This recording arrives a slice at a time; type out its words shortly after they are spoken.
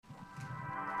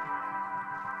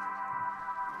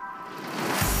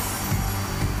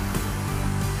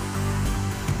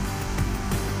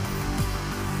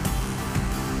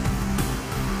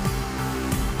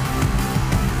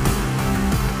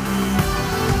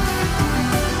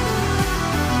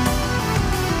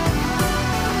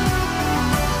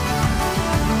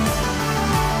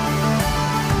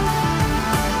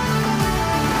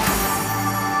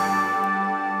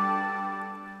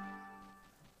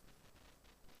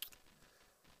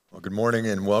Well, good morning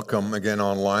and welcome again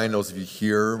online. Those of you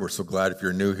here, we're so glad if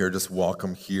you're new here, just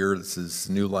welcome here. This is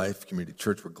New Life Community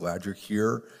Church. We're glad you're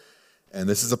here. And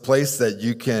this is a place that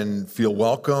you can feel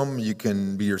welcome, you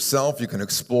can be yourself, you can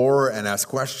explore and ask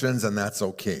questions, and that's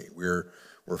okay. We're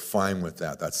fine with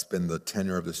that. That's been the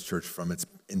tenure of this church from its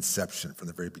inception, from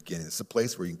the very beginning. It's a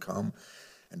place where you can come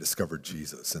and discover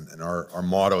Jesus. And our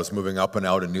motto is moving up and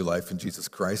out in new life in Jesus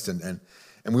Christ.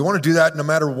 And we want to do that no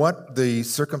matter what the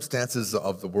circumstances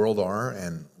of the world are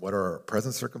and what our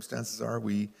present circumstances are.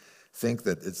 We think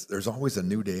that there's always a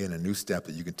new day and a new step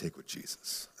that you can take with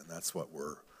Jesus. And that's what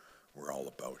we're all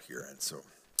about here. And so,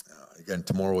 again,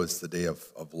 tomorrow is the day of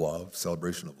love,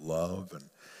 celebration of love. And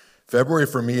February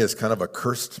for me is kind of a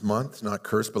cursed month, not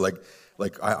cursed, but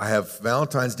like I have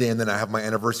Valentine's Day and then I have my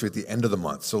anniversary at the end of the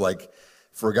month. So like,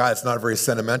 for a guy, it's not very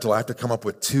sentimental. I have to come up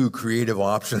with two creative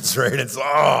options, right? It's,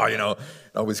 it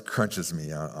always crunches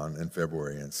me in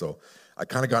February. And so I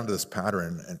kind of got into this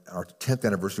pattern, and our 10th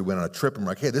anniversary, we went on a trip, and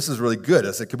we're like, hey, this is really good.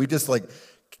 I said, can we just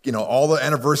all the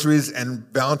anniversaries and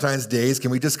Valentine's Days,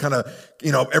 can we just kind of,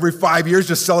 every 5 years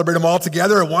just celebrate them all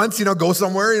together at once, go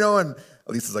somewhere, and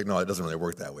Lisa's like, no, it doesn't really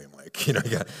work that way, Mike.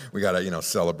 We got to,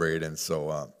 celebrate. And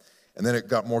so, and then it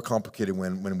got more complicated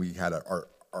when we had our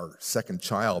second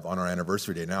child on our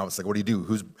anniversary day. Now it's like, what do you do?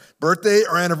 Whose birthday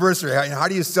or anniversary? How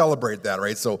do you celebrate that,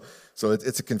 right? So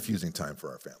it's a confusing time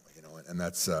for our family, and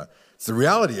that's so the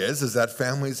reality is that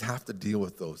families have to deal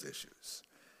with those issues,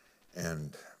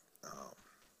 and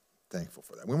thankful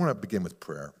for that. We want to begin with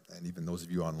prayer, and even those of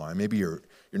you online, maybe you're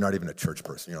not even a church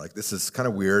person. You're like, this is kind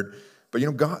of weird, but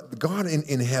God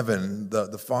in heaven,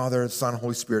 the Father, the Son,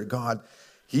 Holy Spirit, God,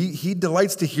 He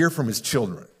delights to hear from His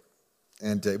children.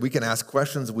 And we can ask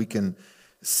questions, we can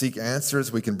seek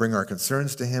answers, we can bring our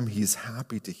concerns to Him. He's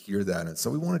happy to hear that. And so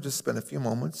we want to just spend a few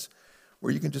moments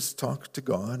where you can just talk to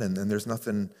God, and then there's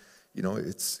nothing,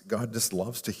 God just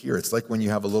loves to hear. It's like when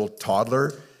you have a little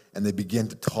toddler and they begin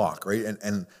to talk, right?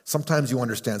 And sometimes you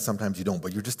understand, sometimes you don't,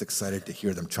 but you're just excited to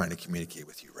hear them trying to communicate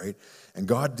with you, right? And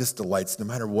God just delights, no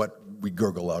matter what we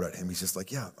gurgle out at Him, He's just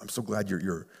like, yeah, I'm so glad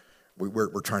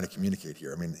we're trying to communicate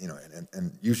here. I mean,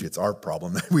 and usually it's our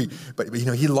problem that but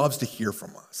He loves to hear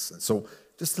from us. And so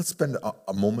just let's spend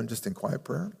a moment just in quiet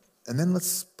prayer, and then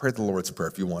let's pray the Lord's Prayer.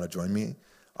 If you want to join me,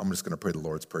 I'm just going to pray the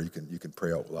Lord's Prayer. You can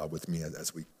pray out loud with me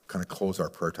as we kind of close our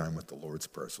prayer time with the Lord's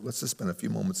Prayer. So let's just spend a few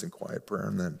moments in quiet prayer,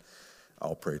 and then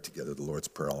I'll pray together the Lord's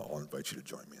Prayer. I'll invite you to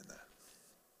join me in that.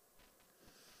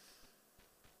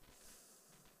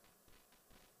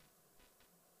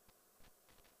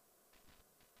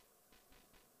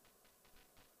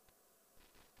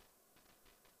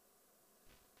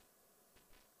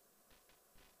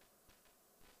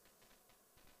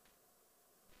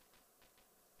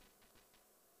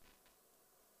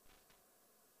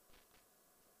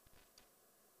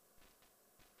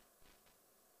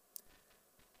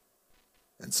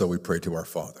 And so we pray to our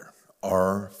Father.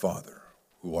 Our Father,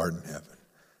 who art in heaven,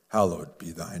 hallowed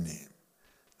be thy name.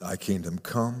 Thy kingdom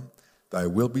come, thy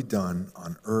will be done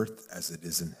on earth as it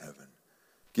is in heaven.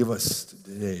 Give us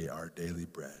today our daily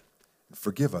bread, and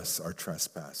forgive us our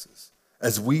trespasses,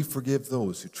 as we forgive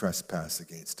those who trespass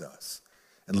against us.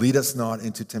 And lead us not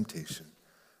into temptation,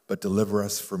 but deliver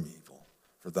us from evil.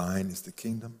 For thine is the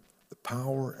kingdom, the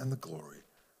power, and the glory,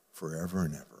 forever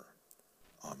and ever.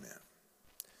 Amen.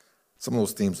 Some of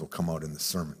those themes will come out in the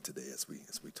sermon today as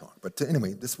we talk. But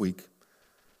anyway, this week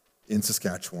in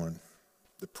Saskatchewan,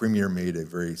 the Premier made a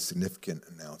very significant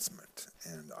announcement.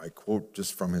 And I quote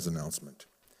just from his announcement.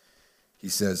 He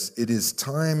says, "It is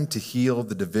time to heal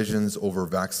the divisions over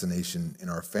vaccination in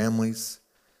our families,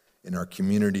 in our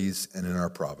communities, and in our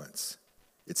province.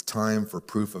 It's time for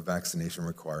proof of vaccination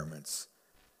requirements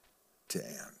to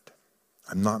end."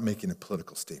 I'm not making a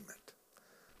political statement.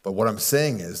 But what I'm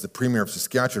saying is the Premier of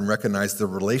Saskatchewan recognized the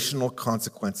relational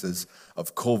consequences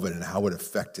of COVID and how it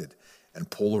affected and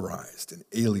polarized and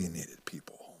alienated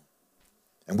people.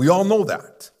 And we all know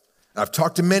that. And I've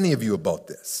talked to many of you about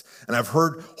this. And I've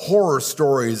heard horror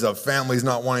stories of families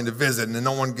not wanting to visit and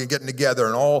no one getting together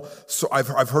and all. So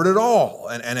I've heard it all.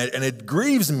 And it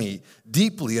grieves me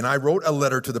deeply. And I wrote a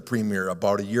letter to the Premier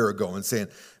about a year ago and saying,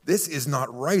 this is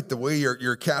not right, the way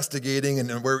you're castigating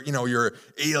and where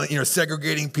you're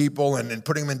segregating people and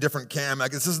putting them in different camps.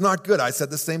 Like, this is not good. I said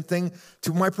the same thing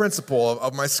to my principal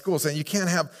of my school, saying you can't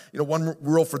have one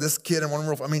rule for this kid and one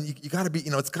rule for, you got to be,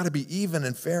 it's got to be even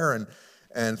and fair.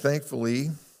 And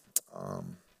thankfully,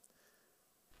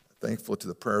 thankful to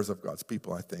the prayers of God's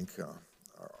people, I think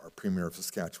our Premier of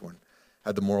Saskatchewan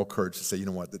had the moral courage to say, you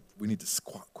know what, that we need to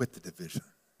quit the division.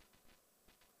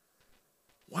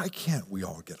 Why can't we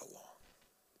all get along?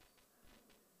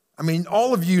 I mean,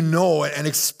 all of you know and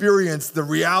experience the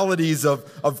realities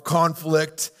of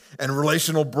conflict and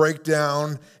relational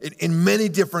breakdown in many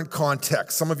different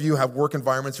contexts. Some of you have work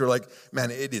environments where you're like, man,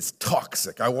 it is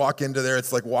toxic. I walk into there,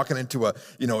 it's like walking into a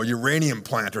uranium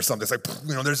plant or something. It's like,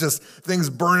 there's just things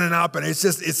burning up, and it's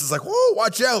just like, whoa,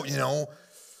 watch out,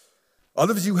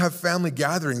 Others of you have family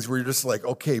gatherings where you're just like,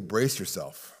 okay, brace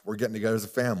yourself. We're getting together as a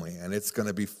family, and it's going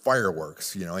to be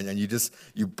fireworks, and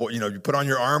you put on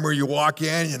your armor, you walk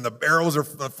in, and the arrows are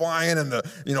flying, and the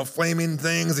flaming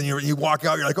things, and you walk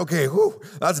out, you're like, okay, whew,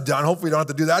 that's done. Hopefully, you don't have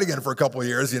to do that again for a couple of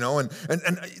years, and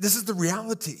this is the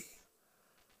reality.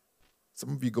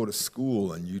 Some of you go to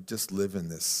school, and you just live in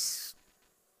this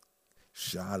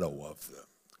shadow of the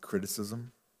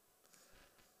criticism,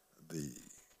 the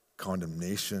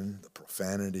condemnation, the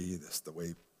profanity, the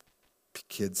way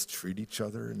kids treat each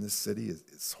other in this city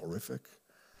is horrific.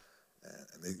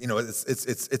 And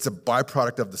it's a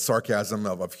byproduct of the sarcasm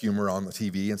of humor on the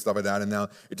TV and stuff like that. And now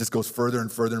it just goes further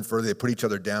and further and further. They put each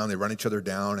other down. They run each other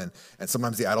down. And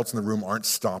sometimes the adults in the room aren't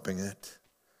stopping it.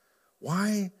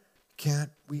 Why can't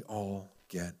we all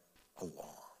get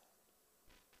along?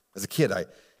 As a kid, I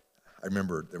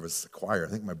remember there was a choir. I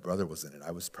think my brother was in it.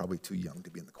 I was probably too young to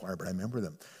be in the choir, but I remember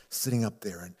them sitting up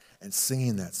there and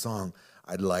singing that song.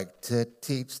 I'd like to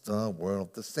teach the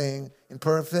world to sing in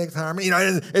perfect harmony.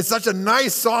 It's such a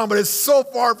nice song, but it's so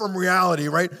far from reality,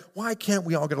 right? Why can't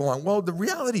we all get along? Well, the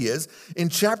reality is, in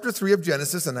chapter 3 of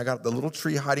Genesis, and I got the little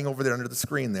tree hiding over there under the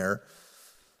screen there,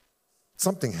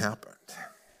 something happened.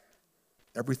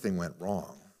 Everything went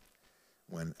wrong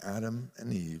when Adam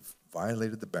and Eve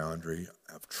violated the boundary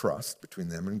of trust between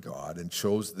them and God and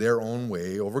chose their own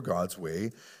way over God's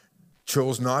way,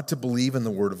 chose not to believe in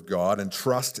the Word of God and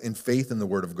trust in faith in the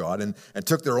Word of God, and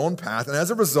took their own path. And as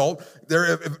a result,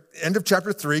 end of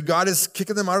chapter 3, God is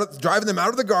kicking them out, driving them out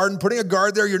of the garden, putting a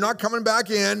guard there. You're not coming back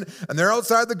in. And they're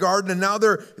outside the garden, and now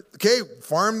they're,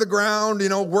 farm the ground,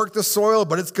 work the soil,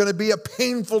 but it's going to be a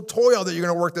painful toil that you're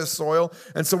going to work this soil.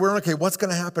 And so we're okay, what's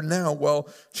going to happen now? Well,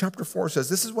 chapter 4 says,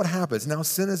 this is what happens. Now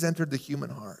sin has entered the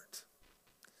human heart.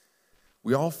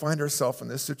 We all find ourselves in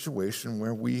this situation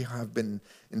where we have been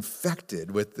infected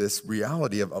with this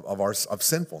reality of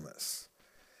sinfulness.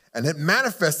 And it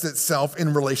manifests itself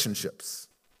in relationships.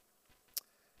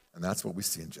 And that's what we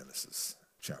see in Genesis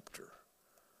chapter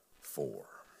 4.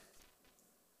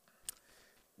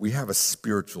 We have a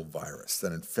spiritual virus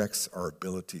that infects our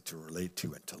ability to relate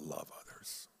to and to love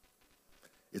others.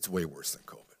 It's way worse than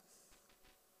COVID.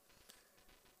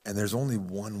 And there's only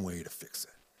one way to fix it.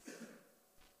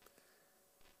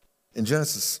 In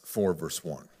Genesis 4, verse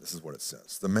 1, this is what it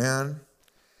says. The man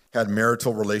had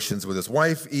marital relations with his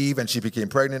wife, Eve, and she became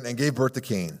pregnant and gave birth to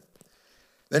Cain.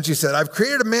 Then she said, I've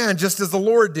created a man just as the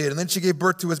Lord did. And then she gave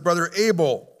birth to his brother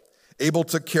Abel. Abel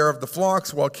took care of the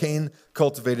flocks while Cain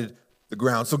cultivated the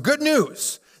ground. So good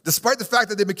news. Despite the fact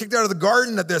that they've been kicked out of the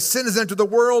garden, that their sin has entered the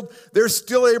world, they're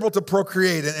still able to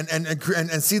procreate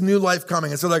and see new life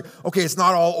coming. And so like, okay, it's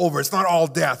not all over. It's not all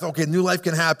death. Okay, new life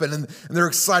can happen. And they're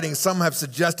exciting. Some have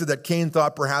suggested that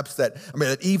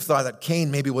that Eve thought that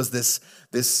Cain maybe was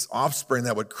this offspring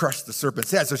that would crush the serpent's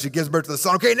head. So she gives birth to the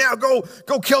son. Okay, now go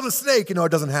kill the snake. It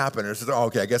doesn't happen. It's just,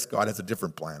 okay, I guess God has a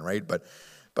different plan, right? But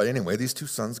anyway, these two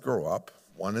sons grow up.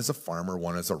 One is a farmer,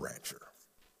 one is a rancher.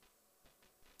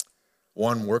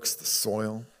 One works the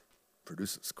soil,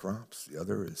 produces crops. The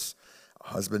other is a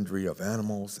husbandry of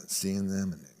animals and seeing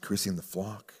them and increasing the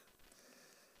flock.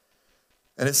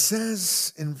 And it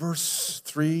says in verse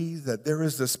 3 that there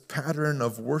is this pattern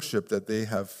of worship that they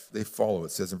follow.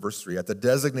 It says in verse 3, at the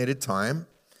designated time,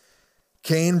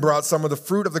 Cain brought some of the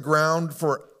fruit of the ground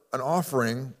for an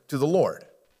offering to the Lord.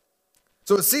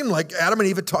 So it seemed like Adam and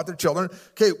Eve had taught their children,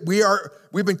 okay,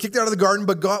 we've been kicked out of the garden,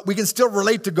 but God, we can still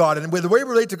relate to God. And the way we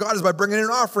relate to God is by bringing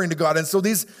an offering to God. And so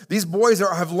these boys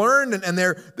have learned, and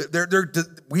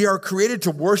we are created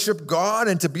to worship God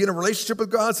and to be in a relationship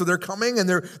with God. So they're coming and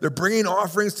they're bringing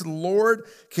offerings to the Lord.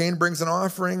 Cain brings an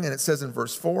offering, and it says in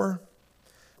verse 4,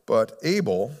 but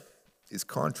Abel is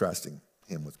contrasting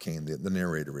him with Cain, the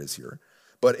narrator is here.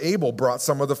 But Abel brought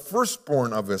some of the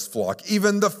firstborn of his flock,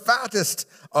 even the fattest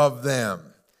of them.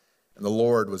 And the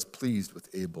Lord was pleased with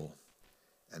Abel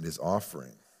and his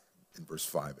offering. In verse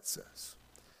 5 it says,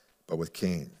 but with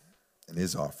Cain and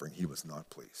his offering he was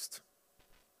not pleased.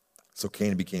 So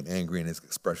Cain became angry and his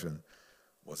expression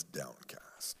was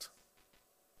downcast.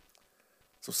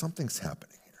 So something's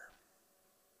happening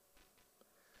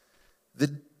here.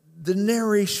 The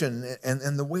narration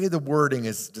and the way the wording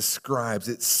is describes,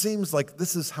 it seems like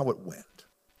this is how it went.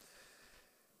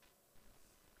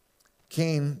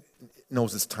 Cain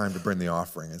knows it's time to bring the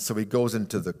offering, and so he goes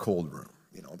into the cold room.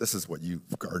 You know, this is what you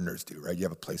gardeners do, right? You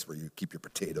have a place where you keep your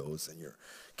potatoes and your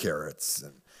carrots,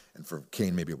 and for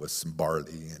Cain, maybe it was some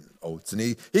barley and oats. And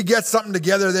he gets something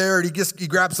together there, and he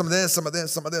grabs some of this, some of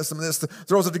this, some of this, some of this,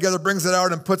 throws it together, brings it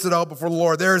out, and puts it out before the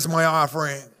Lord. There's my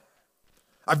offering.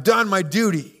 I've done my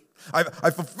duty.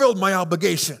 I've fulfilled my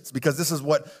obligations, because this is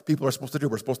what people are supposed to do.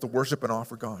 We're supposed to worship and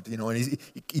offer God, you know, and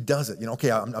he does it. You know,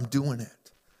 okay, I'm doing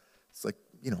it. It's like,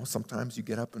 you know, sometimes you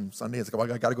get up on Sunday, it's like,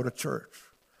 well, I got to go to church.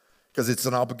 Because it's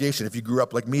an obligation. If you grew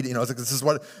up like me, you know, it's like, this is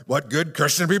what good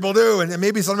Christian people do. And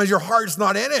maybe sometimes your heart's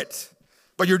not in it,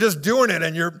 but you're just doing it.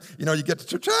 And you get to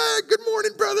church, hey, good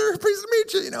morning, brother, pleased to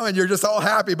meet you, you know, and you're just all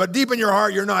happy. But deep in your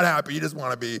heart, you're not happy. You just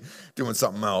want to be doing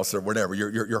something else or whatever.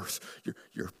 Your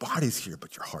body's here,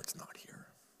 but your heart's not here.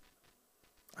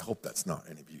 I hope that's not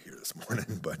any of you here this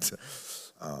morning, but...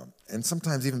 and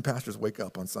sometimes even pastors wake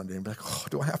up on Sunday and be like, oh,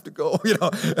 do I have to go? You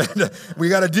know, and we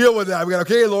got to deal with that.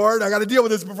 Okay, Lord, I got to deal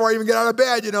with this before I even get out of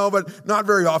bed, you know, but not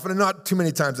very often and not too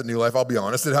many times at New Life, I'll be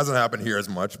honest. It hasn't happened here as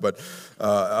much, but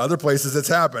other places it's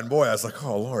happened. Boy, I was like,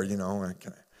 oh, Lord, you know,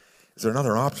 is there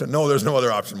another option? No, there's no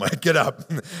other option, Mike. Get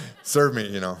up. Serve me,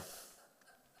 you know.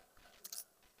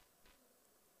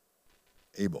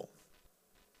 Abel.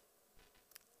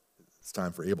 It's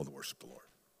time for Abel to worship the Lord.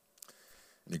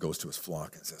 And he goes to his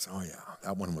flock and says, oh yeah,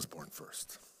 that one was born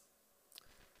first.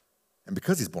 And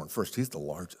because he's born first, he's the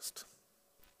largest.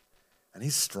 And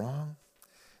he's strong.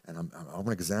 And I'm going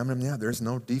to examine him. Yeah, there's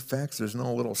no defects. There's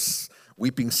no little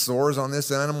weeping sores on this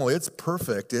animal. It's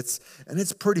perfect. It's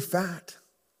pretty fat.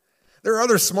 There are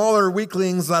other smaller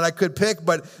weaklings that I could pick,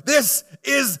 but this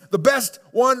is the best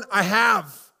one I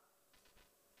have.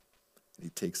 And he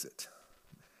takes it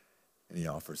and he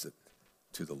offers it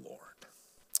to the Lord.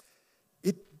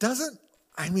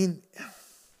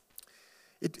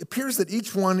 It appears that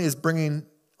each one is bringing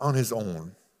on his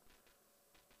own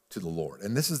to the Lord.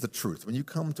 And this is the truth. When you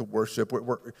come to worship,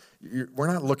 we're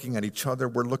not looking at each other.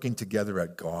 We're looking together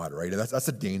at God, right? And that's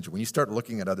a danger. When you start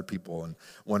looking at other people and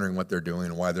wondering what they're doing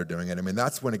and why they're doing it, I mean,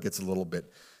 that's when it gets a little bit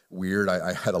weird.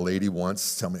 I had a lady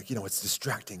once tell me, you know, it's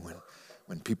distracting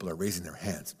when people are raising their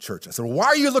hands in church. I said, well, why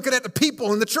are you looking at the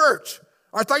people in the church?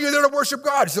 I thought you were there to worship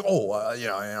God. He said, and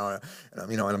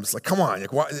I'm just like, come on.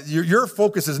 Like, your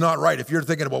focus is not right if you're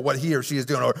thinking about what he or she is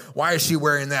doing, or why is she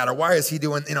wearing that, or why is he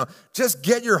doing, just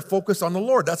get your focus on the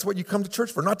Lord. That's what you come to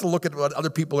church for, not to look at what other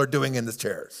people are doing in the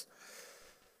chairs.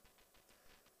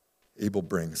 Abel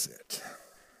brings it.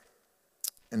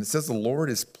 And it says the Lord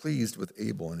is pleased with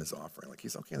Abel and his offering. Like,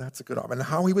 he's, okay, that's a good offering. And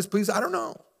how he was pleased, I don't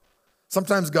know.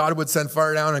 Sometimes God would send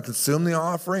fire down and consume the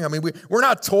offering. I mean, we're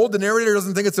not told. The narrator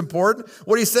doesn't think it's important.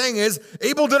 What he's saying is,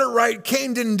 Abel did it right,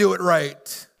 Cain didn't do it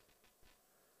right.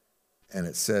 And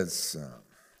it says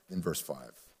in verse 5,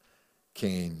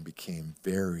 Cain became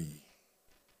very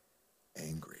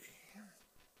angry.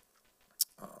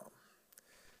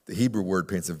 The Hebrew word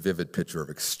paints a vivid picture of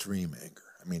extreme anger.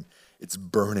 I mean, it's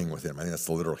burning with him. I think that's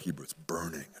the literal Hebrew. It's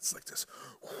burning. It's like this.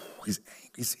 He's angry.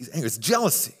 He's angry. It's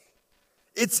jealousy.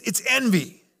 It's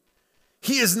envy.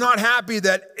 He is not happy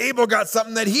that Abel got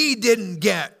something that he didn't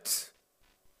get.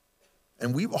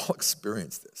 And we've all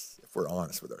experienced this, if we're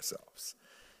honest with ourselves.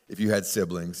 If you had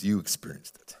siblings, you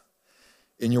experienced it.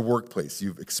 In your workplace,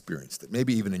 you've experienced it.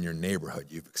 Maybe even in your neighborhood,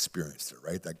 you've experienced it,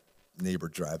 right? That neighbor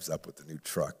drives up with the new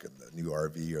truck and the new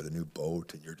RV or the new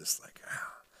boat, and you're just like,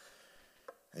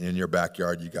 And in your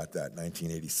backyard, you got that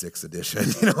 1986 edition,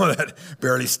 that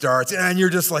barely starts, and you're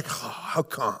just like, oh, how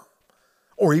come?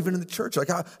 Or even in the church, like,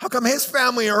 how come his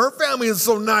family or her family is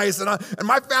so nice, and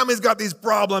my family's got these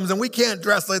problems, and we can't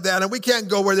dress like that, and we can't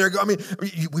go where they're going. I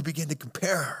mean, we begin to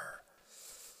compare.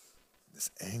 This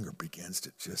anger begins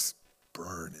to just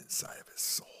burn inside of his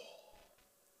soul.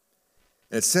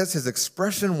 And it says his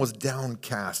expression was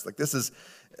downcast. Like, this is,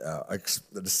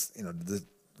 the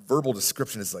verbal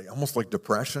description is like almost like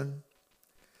depression,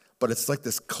 but it's like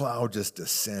this cloud just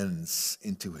descends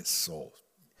into his soul.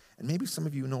 And maybe some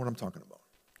of you know what I'm talking about.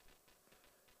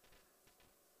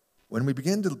 When we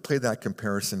begin to play that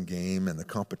comparison game and the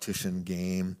competition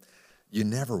game, you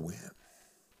never win.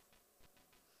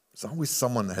 There's always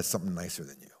someone that has something nicer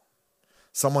than you,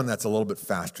 someone that's a little bit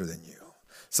faster than you,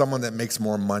 someone that makes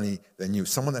more money than you,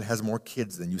 someone that has more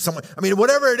kids than you,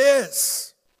 whatever it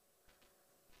is.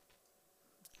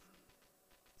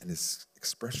 And his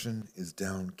expression is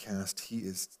downcast. He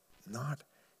is not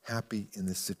happy in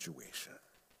this situation.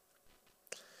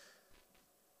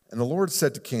 And the Lord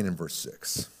said to Cain in verse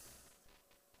 6,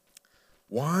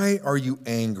 why are you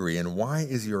angry and why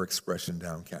is your expression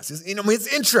downcast? It's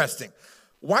interesting.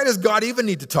 Why does God even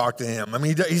need to talk to him? I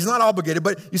mean, he's not obligated,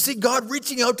 but you see God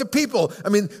reaching out to people. I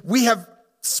mean, we have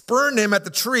spurned him at the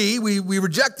tree. We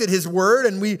rejected his word,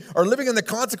 and we are living in the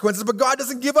consequences, but God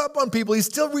doesn't give up on people. He's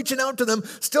still reaching out to them,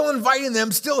 still inviting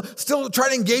them, still trying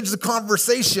to engage the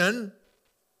conversation.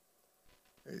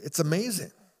 It's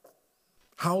amazing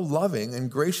how loving and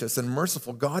gracious and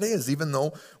merciful God is, even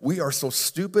though we are so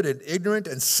stupid and ignorant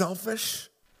and selfish.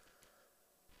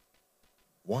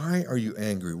 Why are you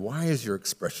angry? Why is your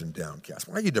expression downcast?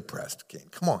 Why are you depressed, Cain?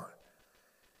 Come on.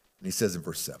 And he says in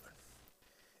verse 7,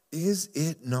 is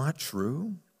it not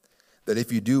true that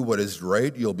if you do what is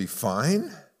right, you'll be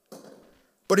fine?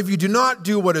 But if you do not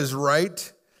do what is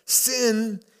right,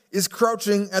 sin is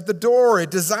crouching at the door.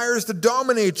 It desires to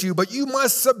dominate you, but you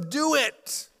must subdue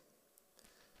it.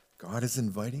 God is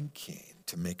inviting Cain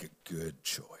to make a good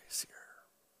choice here.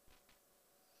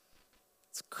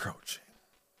 It's crouching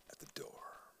at the door.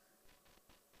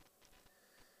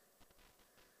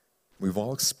 We've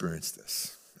all experienced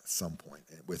this at some point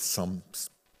with some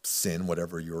sin,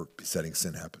 whatever your besetting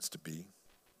sin happens to be,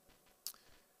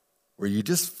 where you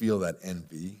just feel that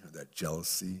envy or that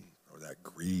jealousy or that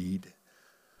greed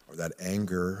or that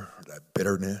anger or that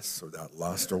bitterness or that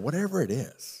lust or whatever it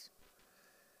is.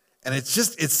 And it's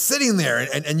sitting there,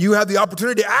 and you have the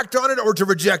opportunity to act on it or to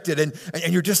reject it. And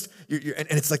you're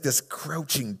it's like this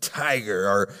crouching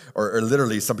tiger, or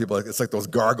literally some people, it's like those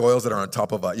gargoyles that are on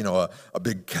top of a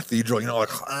big cathedral,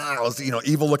 those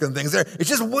evil looking things there. It's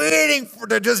just waiting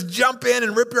to just jump in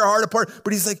and rip your heart apart.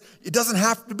 But he's like, it doesn't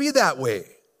have to be that way,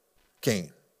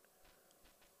 Cain.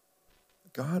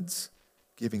 God's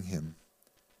giving him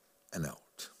an out.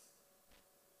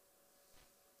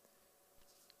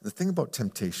 The thing about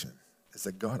temptation is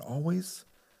that God always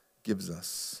gives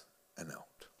us an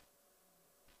out.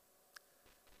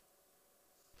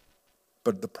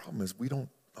 But the problem is we don't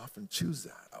often choose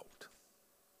that out.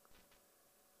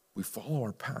 We follow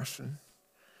our passion.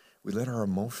 We let our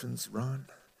emotions run.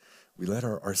 We let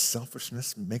our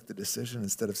selfishness make the decision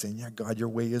instead of saying, yeah, God, your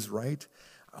way is right.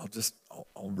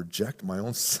 I'll reject my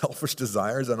own selfish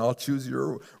desires and I'll choose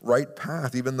your right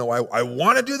path. Even though I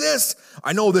want to do this,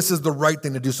 I know this is the right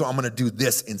thing to do, so I'm going to do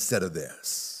this instead of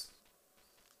this.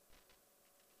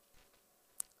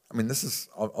 I mean, this is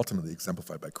ultimately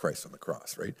exemplified by Christ on the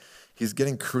cross, right? He's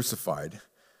getting crucified,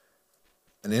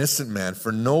 an innocent man,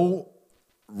 for no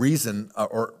reason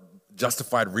or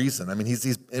justified reason. I mean,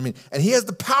 and he has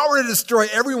the power to destroy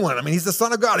everyone. I mean, he's the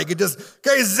Son of God. He could just,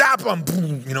 zap him.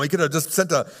 Boom. He could have just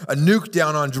sent a nuke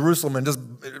down on Jerusalem and just,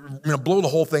 blow the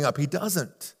whole thing up. He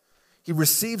doesn't. He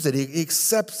receives it. He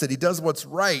accepts it. He does what's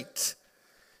right.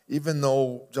 Even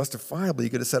though justifiably, he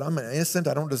could have said, I'm innocent.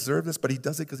 I don't deserve this. But he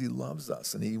does it because he loves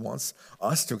us. And he wants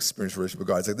us to experience a relationship with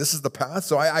God. He's like, this is the path,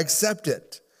 so I accept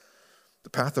it. The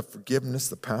path of forgiveness,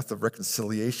 the path of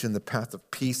reconciliation, the path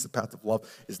of peace, the path of love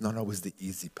is not always the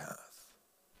easy path.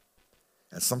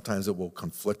 And sometimes it will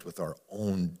conflict with our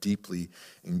own deeply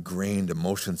ingrained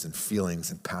emotions and feelings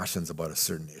and passions about a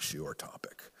certain issue or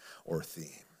topic or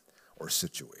theme or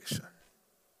situation.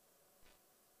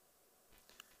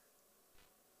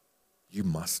 You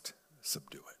must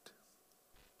subdue it.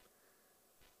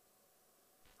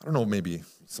 I don't know, maybe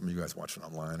some of you guys watching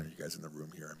online or you guys in the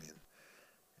room here,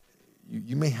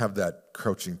 you may have that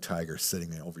crouching tiger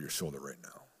sitting over your shoulder right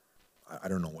now. I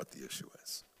don't know what the issue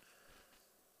is.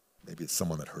 Maybe it's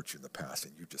someone that hurt you in the past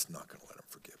and you're just not going to let them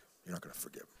forgive him. You're not going to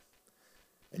forgive them.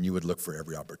 And you would look for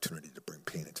every opportunity to bring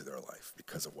pain into their life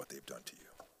because of what they've done to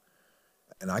you.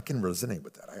 And I can resonate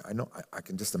with that. I know, I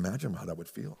can just imagine how that would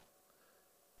feel.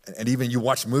 And even you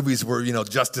watch movies where,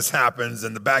 justice happens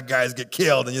and the bad guys get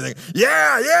killed and you think,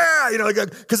 yeah,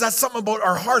 because that's something about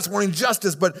our hearts wanting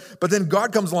justice. But then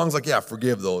God comes along and is like, yeah,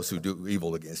 forgive those who do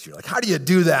evil against you. Like, how do you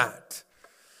do that?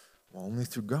 Well, only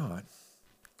through God,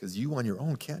 because you on your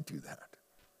own can't do that.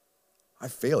 I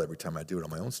fail every time I do it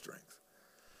on my own strength.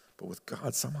 But with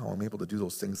God, somehow I'm able to do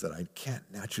those things that I can't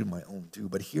naturally my own do.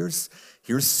 But here's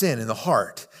sin in the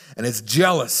heart, and it's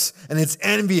jealous, and it's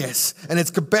envious, and it's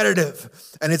competitive,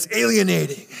 and it's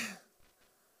alienating.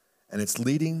 And it's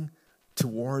leading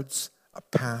towards a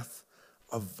path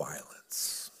of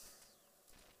violence.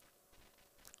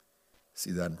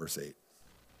 See that in verse 8.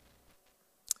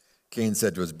 Cain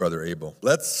said to his brother Abel,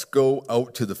 let's go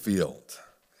out to the field.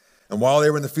 And while they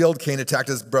were in the field, Cain attacked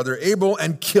his brother Abel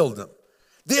and killed him.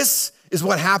 This is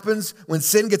what happens when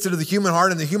sin gets into the human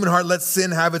heart and the human heart lets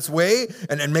sin have its way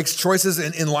and makes choices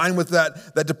in line with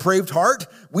that depraved heart.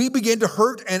 We begin to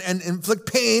hurt and inflict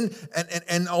pain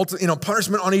and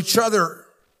punishment on each other.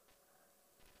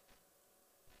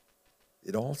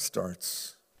 It all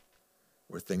starts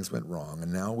where things went wrong,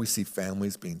 and now we see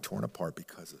families being torn apart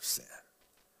because of sin.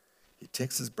 He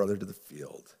takes his brother to the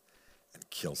field, and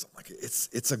kills him. Like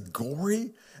it's a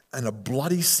gory and a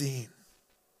bloody scene.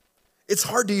 It's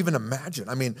hard to even imagine.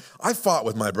 I mean, I fought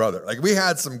with my brother. Like we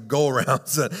had some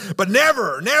go-arounds, but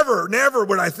never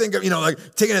would I think of,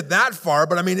 like taking it that far.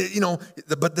 But I mean,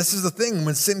 but this is the thing.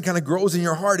 When sin kind of grows in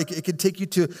your heart, it can take you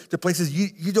to places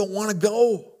you don't want to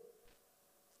go.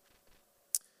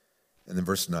 And then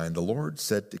verse 9, the Lord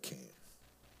said to Cain,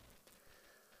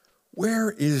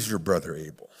 where is your brother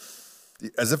Abel?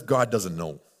 As if God doesn't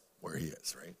know where he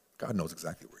is, right? God knows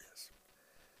exactly where he is.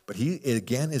 But he,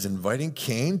 again, is inviting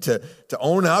Cain to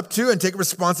own up to and take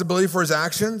responsibility for his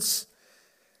actions.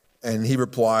 And he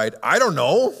replied, I don't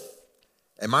know.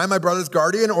 Am I my brother's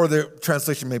guardian? Or the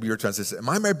translation, maybe your translation, am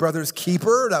I my brother's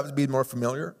keeper? That would be more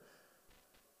familiar.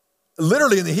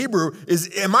 Literally in the Hebrew is,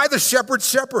 am I the shepherd's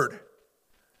shepherd?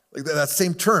 Like that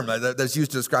same term that's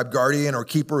used to describe guardian or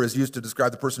keeper is used to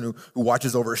describe the person who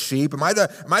watches over a sheep. Am I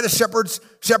the shepherd's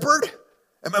shepherd?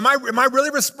 Am I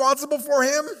really responsible for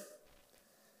him?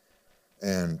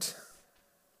 And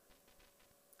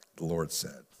the Lord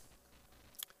said,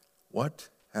 what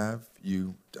have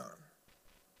you done?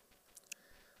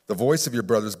 The voice of your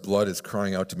brother's blood is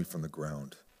crying out to me from the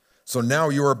ground. So now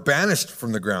you are banished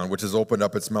from the ground, which has opened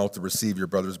up its mouth to receive your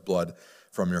brother's blood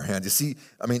from your hand. You see,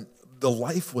 I mean, the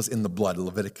life was in the blood.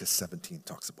 Leviticus 17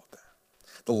 talks about that.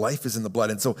 The life is in the blood.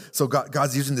 And so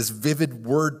God's using this vivid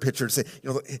word picture to say,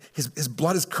 his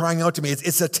blood is crying out to me.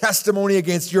 It's a testimony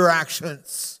against your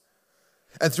actions.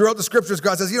 And throughout the scriptures,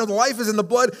 God says, the life is in the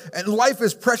blood and life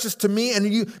is precious to me.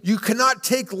 And you cannot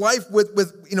take life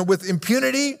with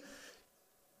impunity.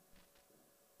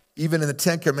 Even in the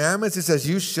 10 Commandments, it says,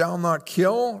 you shall not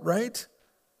kill, right?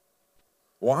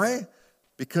 Why?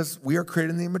 Because we are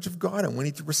created in the image of God and we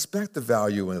need to respect the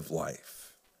value of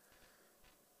life.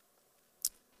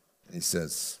 And he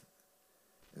says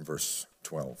in verse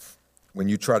 12, when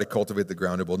you try to cultivate the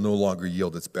ground, it will no longer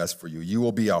yield its best for you. You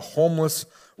will be a homeless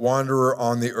wanderer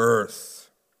on the earth.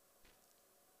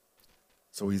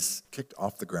 So he's kicked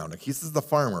off the ground. Like he's the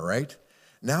farmer, right?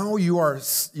 Now you are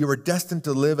destined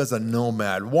to live as a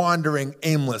nomad, wandering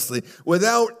aimlessly,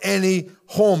 without any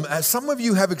home. As some of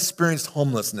you have experienced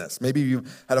homelessness. Maybe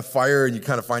you've had a fire and you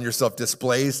kind of find yourself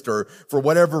displaced or for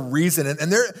whatever reason.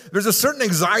 And there's a certain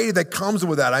anxiety that comes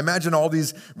with that. I imagine all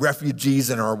these refugees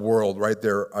in our world right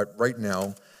there. Right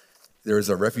now, there is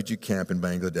a refugee camp in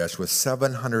Bangladesh with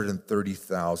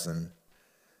 730,000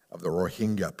 of the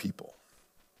Rohingya people.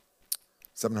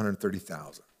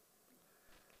 730,000.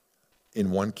 In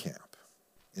one camp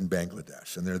in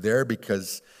Bangladesh. And they're there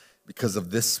because of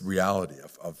this reality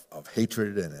of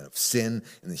hatred and of sin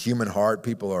in the human heart.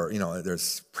 People are,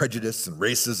 there's prejudice and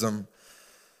racism.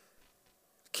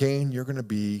 Cain, you're going to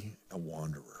be a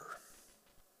wanderer.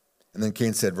 And then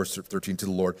Cain said, verse 13, to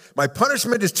the Lord, my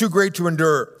punishment is too great to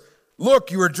endure. Look,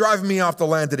 you are driving me off the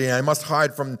land today, and I must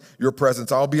hide from your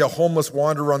presence. I'll be a homeless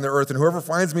wanderer on the earth, and whoever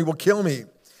finds me will kill me.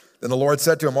 Then the Lord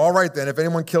said to him, all right then, if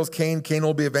anyone kills Cain, Cain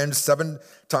will be avenged 7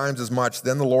 times as much.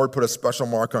 Then the Lord put a special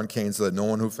mark on Cain so that no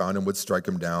one who found him would strike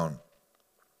him down.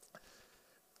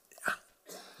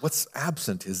 What's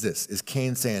absent is this, is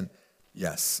Cain saying,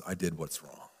 yes, I did what's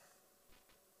wrong.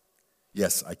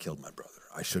 Yes, I killed my brother.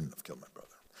 I shouldn't have killed my brother.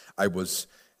 I was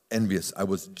envious. I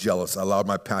was jealous. I allowed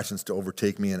my passions to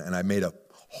overtake me, and I made a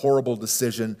horrible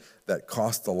decision that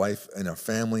cost the life in a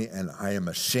family, and I am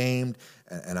ashamed,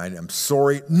 and I am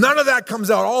sorry. None of that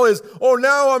comes out. All is, oh,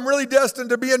 now I'm really destined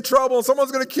to be in trouble.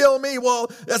 Someone's going to kill me.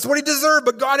 Well, that's what he deserved,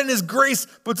 but God in his grace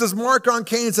puts his mark on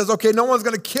Cain and says, okay, no one's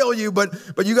going to kill you, but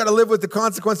you got to live with the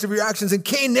consequence of your actions, and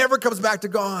Cain never comes back to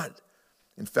God.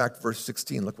 In fact, verse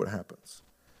 16, look what happens.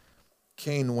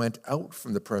 Cain went out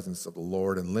from the presence of the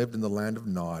Lord and lived in the land of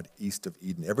Nod, east of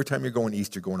Eden. Every time you're going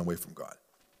east, you're going away from God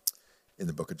in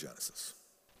the book of Genesis.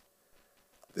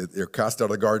 They're cast out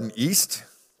of the garden east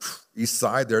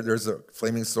side. There's a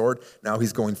flaming sword. Now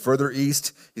he's going further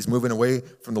east. He's moving away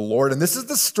from the Lord. And this is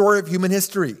the story of human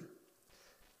history.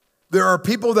 There are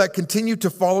people that continue to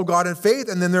follow God in faith,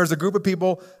 and then there's a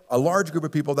large group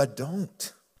of people that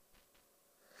don't.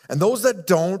 And those that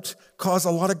don't cause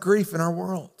a lot of grief in our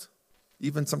world.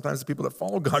 Even sometimes the people that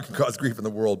follow God can cause grief in the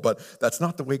world, but that's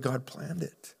not the way God planned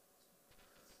it.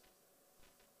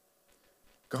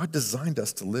 God designed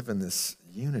us to live in this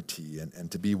unity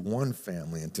and to be one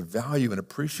family and to value and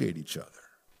appreciate each other.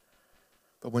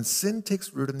 But when sin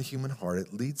takes root in the human heart,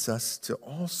 it leads us to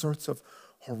all sorts of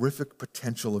horrific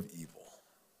potential of evil.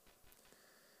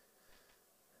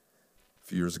 A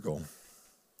few years ago,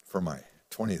 for my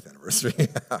 20th anniversary,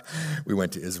 we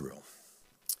went to Israel.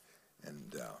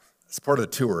 And it's part of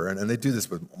the tour, and they do this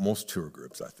with most tour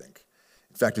groups, I think,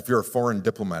 In fact, if you're a foreign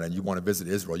diplomat and you want to visit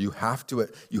Israel, you have to,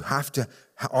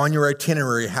 on your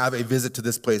itinerary, have a visit to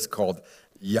this place called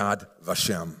Yad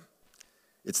Vashem.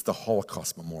 It's the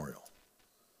Holocaust Memorial.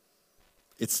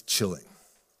 It's chilling.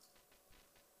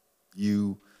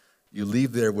 You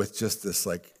leave there with just this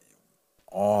like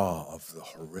awe of the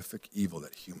horrific evil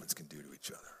that humans can do to each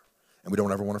other. And we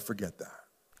don't ever want to forget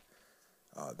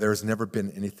that. There's never been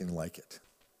anything like it.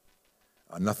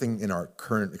 Nothing in our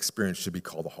current experience should be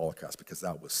called a Holocaust because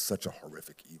that was such a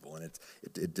horrific evil, and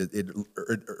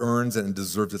it earns and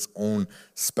deserves its own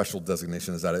special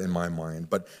designation, is that in my mind.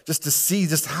 But just to see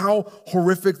just how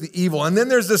horrific the evil, and then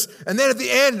there's this, and then at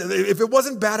the end, if it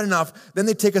wasn't bad enough, then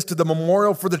they take us to the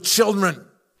memorial for the children,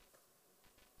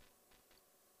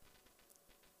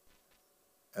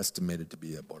 estimated to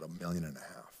be about 1.5 million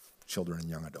children and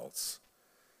young adults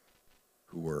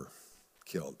who were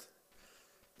killed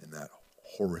in that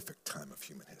horrific time of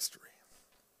human history.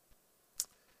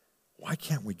 Why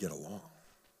can't we get along?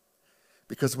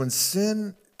 Because when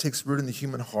sin takes root in the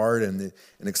human heart and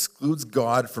excludes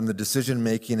God from the decision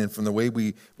making and from the way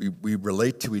we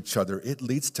relate to each other, it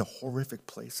leads to horrific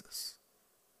places.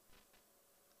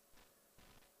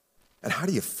 And how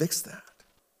do you fix that?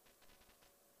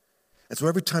 And so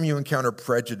every time you encounter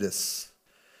prejudice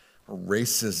or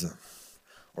racism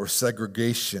or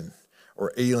segregation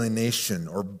or alienation,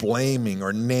 or blaming,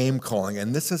 or name-calling.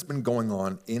 And this has been going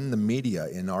on in the media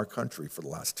in our country for the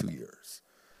last 2 years.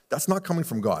 That's not coming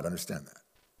from God, understand that.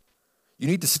 You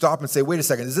need to stop and say, wait a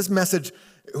second, is this message,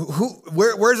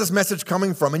 where is this message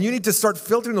coming from? And you need to start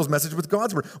filtering those messages with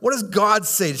God's word. What does God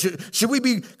say? Should we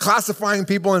be classifying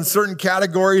people in certain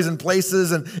categories and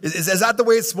places? And is that the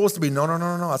way it's supposed to be? No,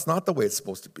 that's not the way it's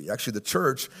supposed to be. Actually, the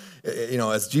church,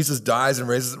 as Jesus dies and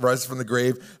rises from the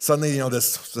grave, suddenly,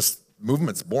 this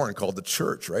movement's born called the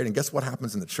church, right? And guess what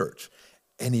happens in the church?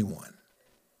 Anyone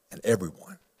and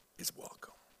everyone is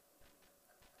welcome.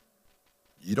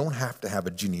 You don't have to have a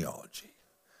genealogy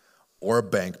or a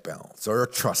bank balance or a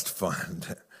trust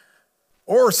fund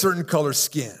or a certain color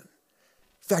skin. In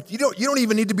fact, you don't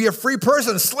even need to be a free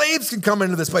person. Slaves can come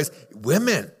into this place.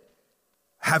 Women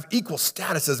have equal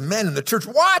status as men in the church.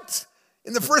 What?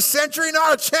 In the first century,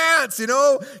 not a chance,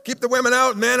 Keep the women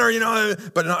out, men are,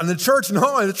 but in the church,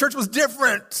 no, the church was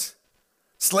different.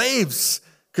 Slaves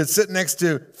could sit next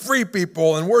to free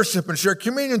people and worship and share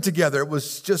communion together. It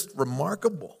was just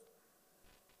remarkable.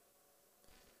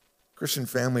 Christian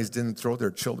families didn't throw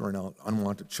their children out,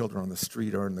 unwanted children on the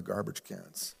street or in the garbage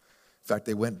cans. In fact,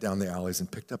 they went down the alleys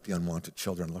and picked up the unwanted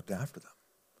children and looked after them.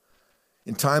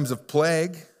 In times of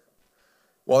plague,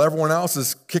 while everyone else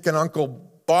is kicking Uncle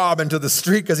Bob into the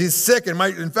street because he's sick and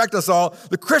might infect us all,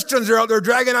 the Christians are out there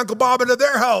dragging Uncle Bob into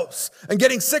their house and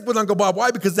getting sick with Uncle Bob.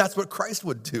 Why? Because that's what Christ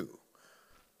would do.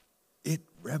 It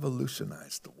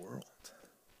revolutionized the world.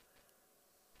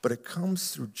 But it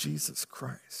comes through Jesus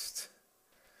Christ,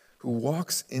 who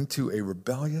walks into a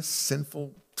rebellious,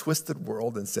 sinful, twisted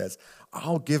world and says,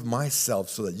 I'll give myself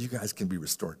so that you guys can be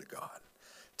restored to God,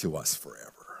 to us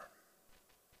forever.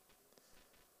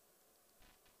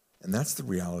 And that's the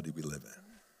reality we live in.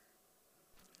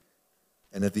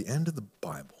 And at the end of the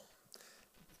Bible,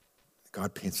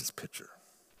 God paints this picture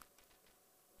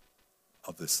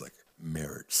of this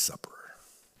marriage supper.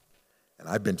 And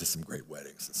I've been to some great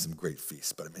weddings and some great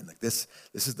feasts, but this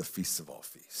is the feast of all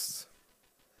feasts.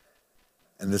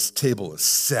 And this table is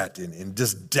set in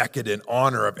just decadent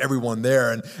honor of everyone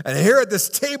there. And here at this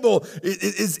table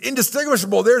is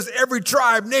indistinguishable. There's every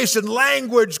tribe, nation,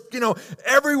 language.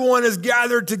 Everyone is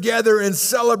gathered together and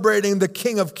celebrating the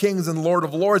King of Kings and Lord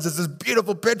of Lords. It's this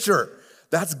beautiful picture.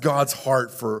 That's God's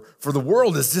heart for the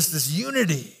world, is just this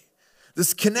unity,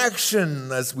 this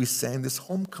connection, as we sang, this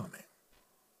homecoming.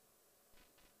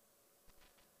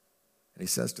 And he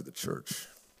says to the church,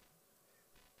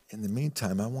 in the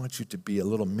meantime, I want you to be a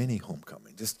little mini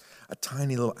homecoming, just a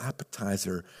tiny little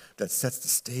appetizer that sets the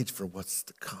stage for what's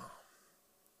to come.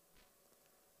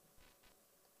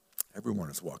 Everyone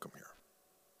is welcome here.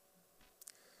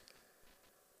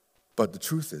 But the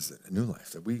truth is that in New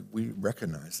Life, that we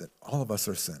recognize that all of us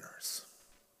are sinners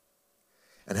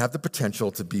and have the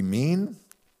potential to be mean,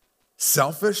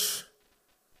 selfish,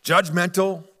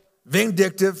 judgmental,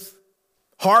 vindictive,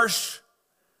 harsh,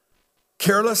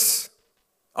 careless,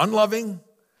 unloving,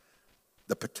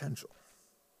 the potential.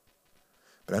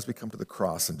 But as we come to the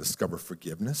cross and discover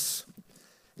forgiveness,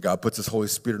 God puts His Holy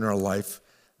Spirit in our life,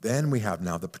 then we have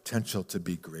now the potential to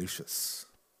be gracious,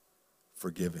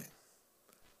 forgiving,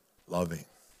 loving,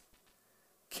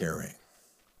 caring,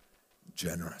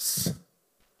 generous,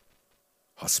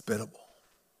 hospitable.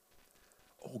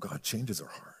 Oh, God changes our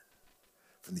heart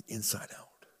from the inside out.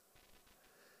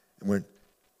 And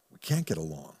can't get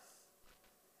along.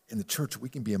 In the church, we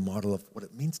can be a model of what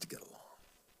it means to get along,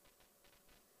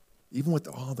 even with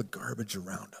all the garbage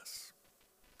around us.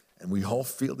 And we all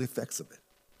feel the effects of it.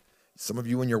 Some of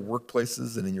you in your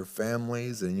workplaces and in your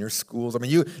families and in your schools, I mean,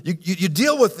 you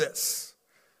deal with this.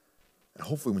 And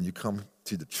hopefully when you come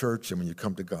to the church and when you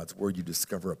come to God's word, you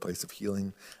discover a place of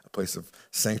healing, a place of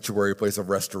sanctuary, a place of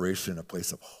restoration, a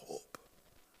place of hope.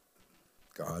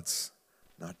 God's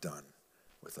not done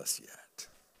with us yet.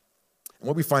 And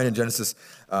what we find in Genesis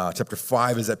chapter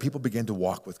 5 is that people begin to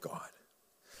walk with God.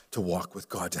 To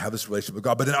have this relationship with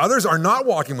God. But then others are not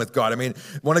walking with God. I mean,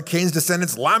 one of Cain's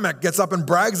descendants, Lamech, gets up and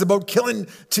brags about killing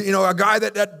a guy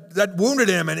that wounded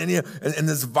him. And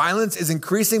this violence is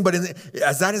increasing. But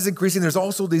as that is increasing, there's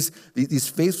also these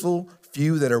faithful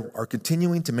few that are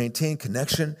continuing to maintain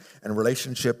connection and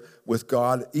relationship with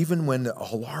God, even when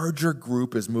a larger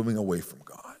group is moving away from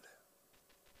God.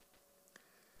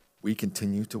 We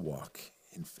continue to walk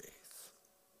in faith,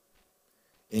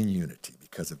 in unity,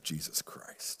 because of Jesus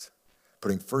Christ,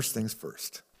 putting first things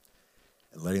first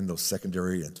and letting those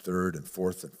secondary and third and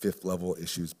fourth and fifth level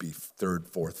issues be third,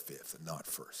 fourth, fifth, and not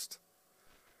first.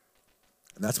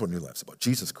 And that's what New Life's about.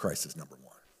 Jesus Christ is number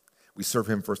one. We serve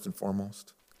him first and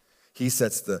foremost. He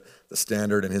sets the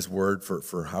standard in his word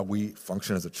for how we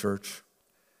function as a church.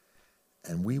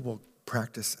 And we will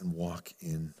practice and walk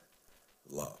in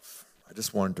love. I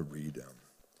just wanted to read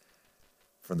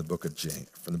from the book of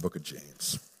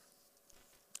James.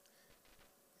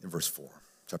 In verse 4,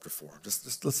 chapter 4.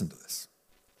 Just listen to this.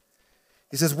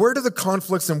 He says, "Where do the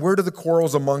conflicts and where do the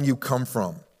quarrels among you come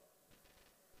from?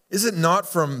 Is it not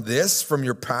from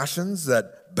your passions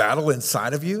that battle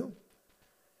inside of you?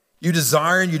 You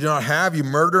desire and you do not have. You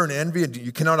murder and envy and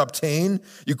you cannot obtain.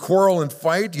 You quarrel and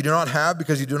fight. You do not have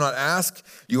because you do not ask.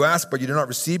 You ask but you do not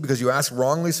receive because you ask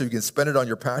wrongly so you can spend it on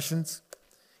your passions."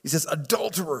 He says,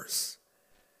 "Adulterers,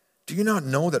 do you not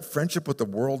know that friendship with the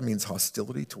world means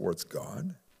hostility towards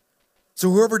God? So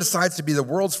whoever decides to be the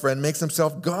world's friend makes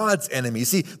himself God's enemy."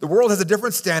 See, the world has a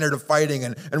different standard of fighting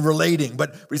and relating,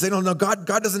 but we say, no, God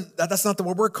doesn't, that's not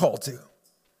what we're called to.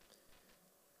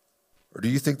 Or do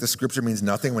you think the scripture means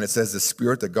nothing when it says the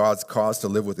spirit that God's caused to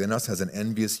live within us has an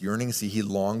envious yearning? See, he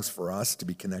longs for us to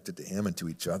be connected to him and to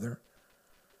each other.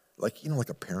 Like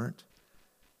a parent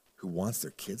who wants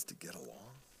their kids to get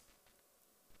along.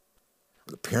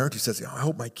 Or the parent who says, I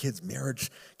hope my kid's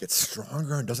marriage gets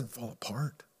stronger and doesn't fall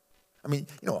apart. I mean,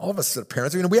 all of us as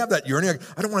parents, we have that yearning. Like,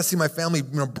 I don't want to see my family,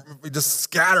 just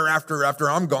scatter after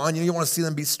I'm gone. You want to see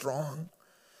them be strong.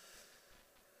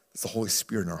 It's the Holy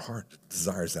Spirit in our heart that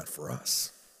desires that for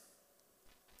us.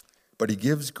 But he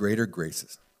gives greater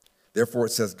graces. Therefore,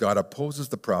 it says, God opposes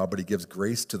the proud, but he gives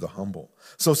grace to the humble.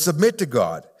 So submit to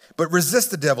God, but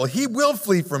resist the devil. He will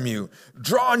flee from you.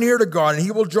 Draw near to God, and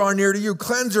he will draw near to you.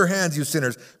 Cleanse your hands, you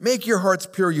sinners. Make your hearts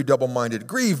pure, you double-minded.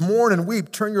 Grieve, mourn, and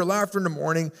weep. Turn your laughter into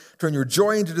mourning. Turn your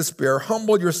joy into despair.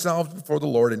 Humble yourselves before the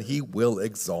Lord, and he will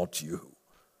exalt you.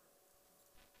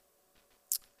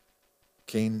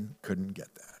 Cain couldn't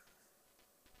get that.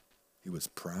 He was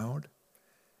proud,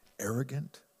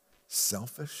 arrogant,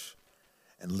 selfish,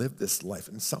 and lived this life.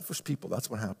 And selfish people, that's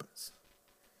what happens.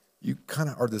 You kind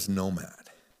of are this nomad.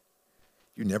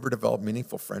 You never develop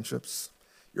meaningful friendships.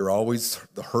 You're always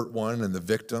the hurt one and the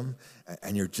victim,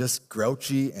 and you're just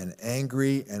grouchy and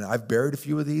angry. And I've buried a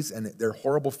few of these, and they're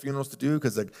horrible funerals to do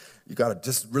because you got to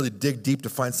just really dig deep to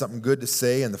find something good to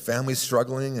say, and the family's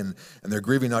struggling, and they're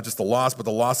grieving not just the loss, but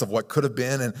the loss of what could have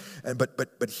been.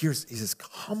 But he says,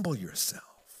 humble yourself.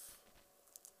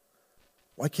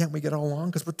 Why can't we get along?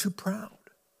 Because we're too proud.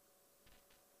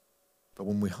 But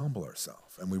when we humble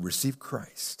ourselves and we receive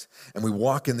Christ and we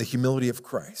walk in the humility of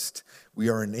Christ, we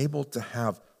are enabled to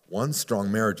have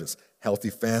strong marriages, healthy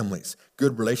families,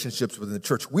 good relationships within the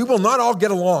church. We will not all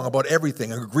get along about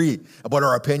everything and agree about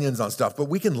our opinions on stuff, but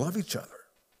we can love each other.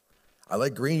 I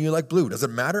like green, you like blue. Does it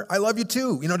matter? I love you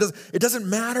too. It doesn't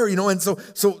matter, and so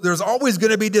there's always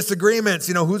going to be disagreements.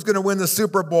 Who's going to win the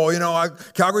Super Bowl?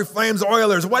 Calgary Flames,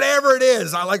 Oilers, whatever it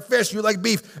is. I like fish, you like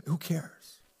beef. Who cares?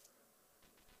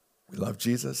 We love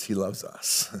Jesus, he loves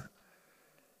us.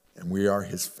 And we are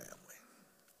his family.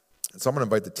 And so I'm going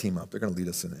to invite the team up. They're going to lead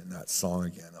us in that song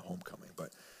again, the homecoming. But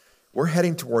we're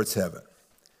heading towards heaven.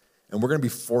 And we're going to be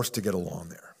forced to get along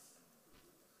there.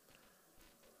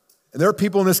 And there are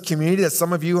people in this community that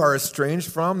some of you are estranged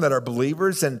from, that are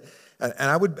believers. And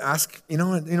I would ask,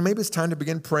 maybe it's time to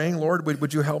begin praying, Lord,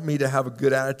 would you help me to have a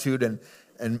good attitude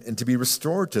and to be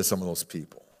restored to some of those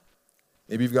people?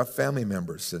 Maybe you've got family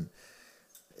members and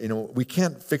we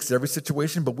can't fix every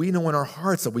situation, but we know in our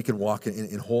hearts that we can walk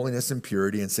in holiness and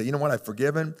purity and say, you know what, I've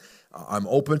forgiven. I'm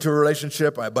open to a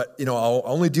relationship, but I'll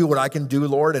only do what I can do,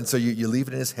 Lord. And so you leave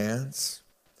it in his hands.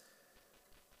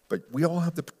 But we all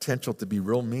have the potential to be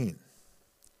real mean.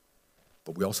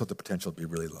 But we also have the potential to be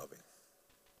really loving.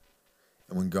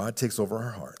 And when God takes over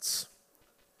our hearts,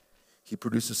 he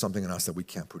produces something in us that we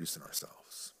can't produce in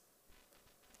ourselves.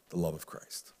 The love of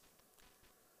Christ.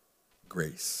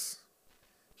 Grace.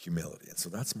 Humility. And so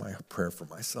that's my prayer for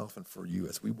myself and for you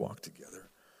as we walk together.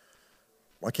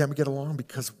 Why can't we get along?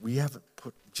 Because we haven't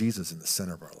put Jesus in the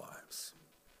center of our lives.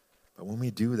 But when we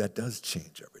do, that does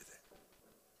change everything.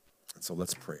 And so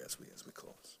let's pray as we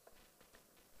close.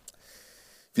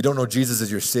 If you don't know Jesus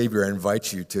as your Savior, I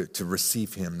invite you to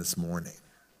receive him this morning.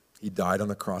 He died on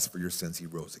the cross for your sins. He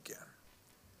rose again.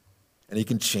 And he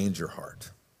can change your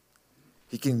heart.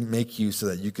 He can make you so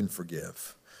that you can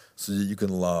forgive, so that you can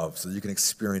love, so that you can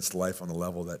experience life on the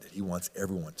level that he wants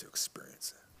everyone to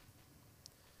experience it.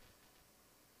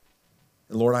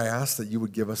 And Lord, I ask that you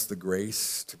would give us the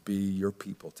grace to be your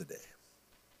people today.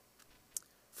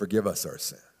 Forgive us our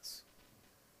sins,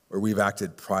 where we've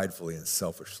acted pridefully and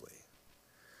selfishly.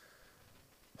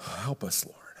 Help us,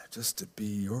 Lord, just to be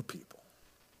your people.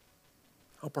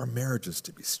 Help our marriages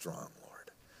to be strong,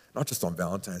 Lord. Not just on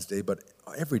Valentine's Day, but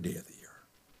every day of the year.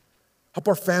 Help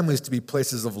our families to be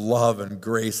places of love and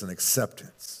grace and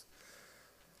acceptance.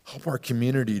 Help our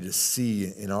community to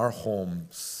see in our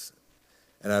homes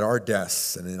and at our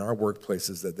desks and in our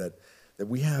workplaces that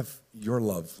we have your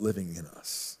love living in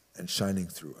us and shining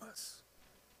through us.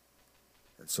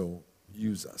 And so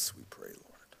use us, we pray,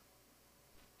 Lord,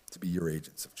 to be your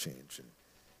agents of change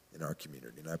in our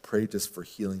community. And I pray just for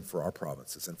healing for our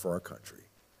provinces and for our country.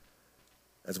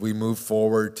 As we move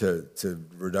forward to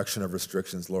reduction of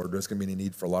restrictions, Lord, there's going to be a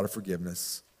need for a lot of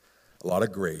forgiveness, a lot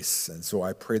of grace. And so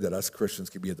I pray that us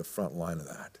Christians can be at the front line of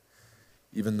that.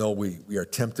 Even though we are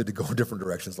tempted to go in different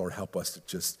directions, Lord, help us to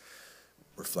just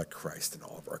reflect Christ in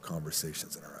all of our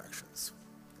conversations and our actions.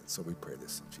 And so we pray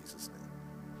this in Jesus' name.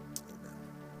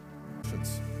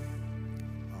 Amen.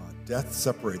 Death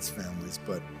separates families,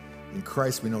 but in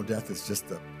Christ we know death is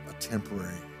just a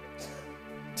temporary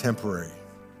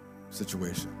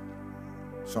situation.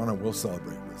 Shauna will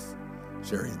celebrate with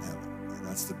Sherry in heaven. And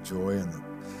that's the joy and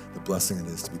the blessing it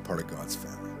is to be part of God's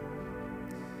family.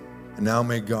 And now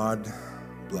may God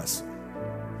bless you,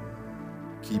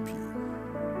 keep you,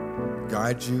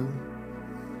 guide you,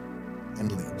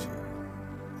 and lead you.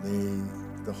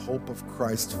 May the hope of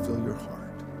Christ fill your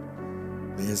heart.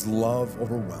 May his love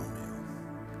overwhelm you.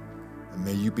 And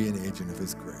may you be an agent of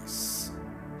his grace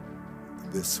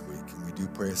this week. And we do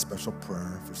pray a special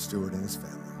prayer for Stuart and his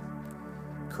family.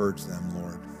 Encourage them,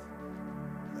 Lord,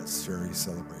 as Sherry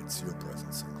celebrates your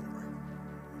presence and glory.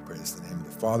 We pray this in the name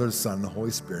of the Father, the Son, and the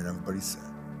Holy Spirit, and everybody said.